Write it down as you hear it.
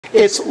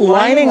It's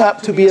lining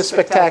up to be a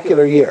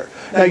spectacular year.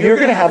 Now, you're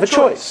going to have a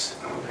choice.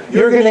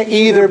 You're going to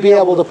either be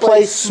able to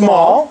play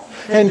small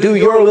and do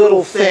your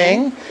little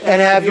thing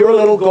and have your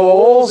little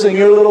goals and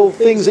your little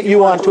things that you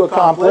want to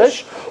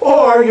accomplish,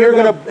 or you're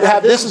going to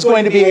have, this is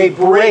going to be a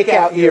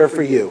breakout year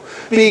for you,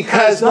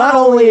 because not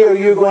only are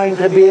you going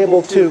to be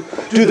able to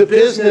do the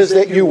business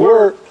that you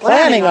were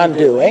planning on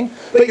doing,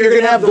 but you're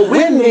going to have the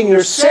wind in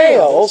your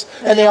sails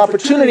and the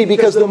opportunity,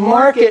 because the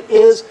market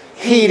is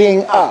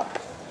heating up.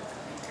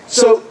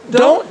 So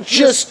don't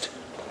just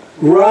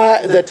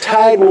the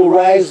tide will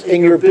rise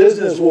and your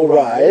business will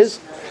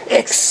rise.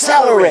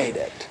 Accelerate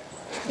it.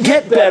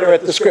 Get better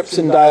at the scripts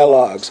and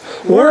dialogues.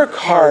 Work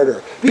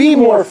harder. Be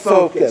more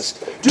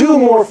focused. Do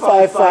more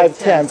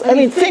 5-5-10s. I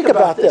mean, think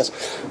about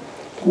this.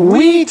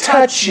 We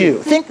touch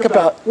you. Think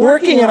about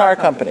working in our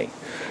company.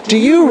 Do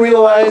you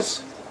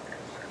realize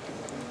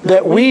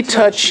that we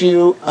touch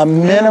you a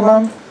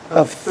minimum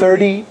of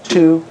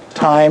 32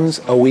 times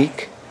a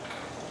week?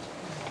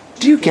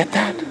 Do you get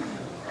that?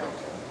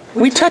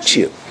 We touch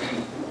you.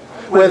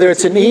 Whether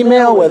it's an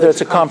email, whether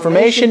it's a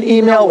confirmation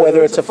email,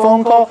 whether it's a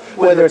phone call,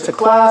 whether it's a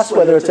class,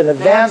 whether it's an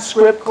advanced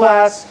script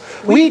class,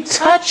 we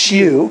touch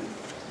you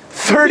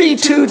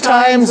 32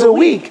 times a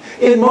week.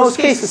 In most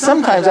cases,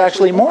 sometimes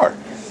actually more.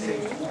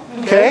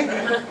 Okay?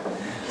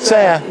 So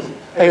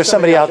I hear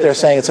somebody out there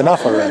saying it's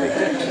enough already.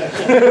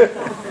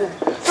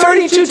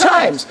 32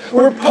 times.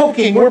 We're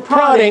poking, we're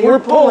prodding, we're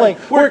pulling,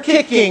 we're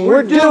kicking,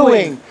 we're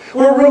doing,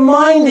 we're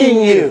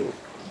reminding you.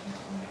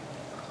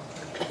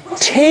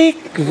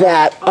 Take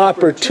that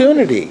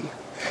opportunity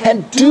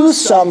and do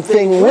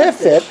something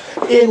with it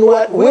in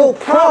what will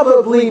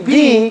probably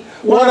be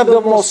one of the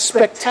most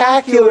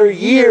spectacular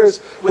years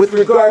with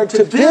regard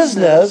to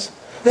business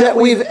that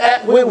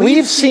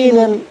we've seen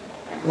in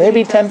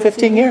maybe 10,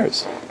 15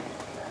 years.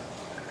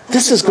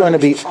 This is going to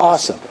be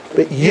awesome.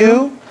 But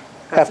you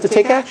have to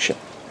take action.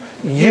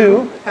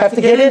 You have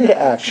to get into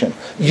action.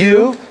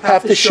 You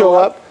have to show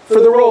up for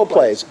the role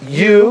plays.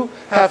 You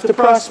have to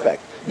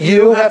prospect.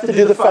 You have to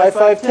do the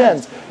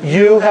 5-5-10s.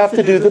 You have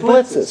to do the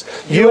blitzes.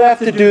 You have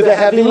to do the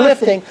heavy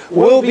lifting.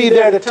 We'll be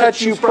there to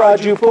touch you,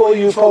 prod you, pull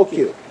you, poke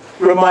you,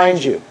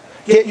 remind you,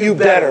 get you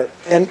better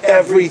in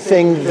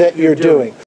everything that you're doing.